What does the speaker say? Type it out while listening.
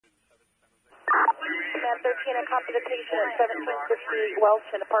13, a copy the patient at 1750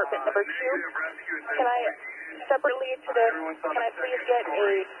 Welton, apartment number 2. Can I, separately to this, can I please get a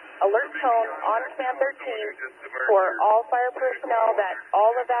alert tone on command 13 for all fire personnel that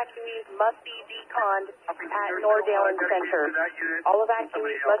all evacuees must be deconned at Nordalen Center. All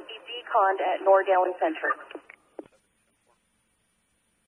evacuees must be deconned at Nordalen Center.